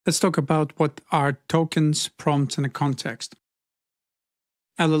Let's talk about what are tokens, prompts, and a context.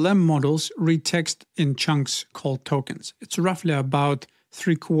 LLM models read text in chunks called tokens. It's roughly about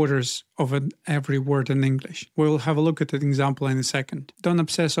 3/4 of every word in English. We'll have a look at an example in a second. Don't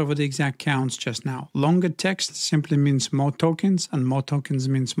obsess over the exact counts just now. Longer text simply means more tokens, and more tokens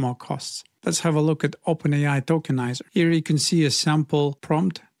means more costs. Let's have a look at OpenAI Tokenizer. Here you can see a sample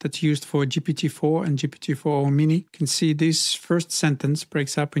prompt that's used for GPT-4 and GPT-4o Mini. You can see this first sentence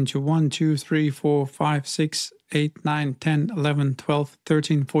breaks up into 1, 2, 3, 4, 5, 6, 8, 9, 10, 11, 12,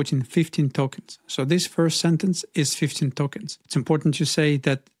 13, 14, 15 tokens. So this first sentence is 15 tokens. It's important to say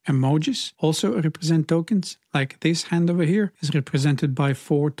that emojis also represent tokens. Like this hand over here is represented by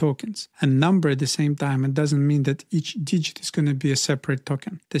 4 tokens. A number at the same time, it doesn't mean that each digit is going to be a separate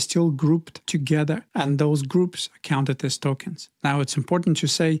token. They're still grouped together, and those groups are counted as tokens. Now it's important to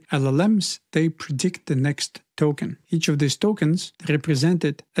say LLMs, they predict the next token. Each of these tokens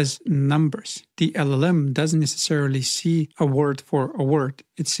represented as numbers. The LLM doesn't necessarily see a word for a word.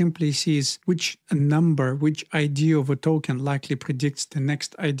 It simply sees which number, which ID of a token likely predicts the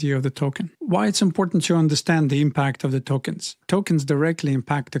next ID of the token. Why it's important to understand the impact of the tokens. Tokens directly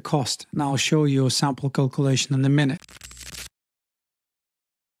impact the cost, and I'll show you a sample calculation in a minute.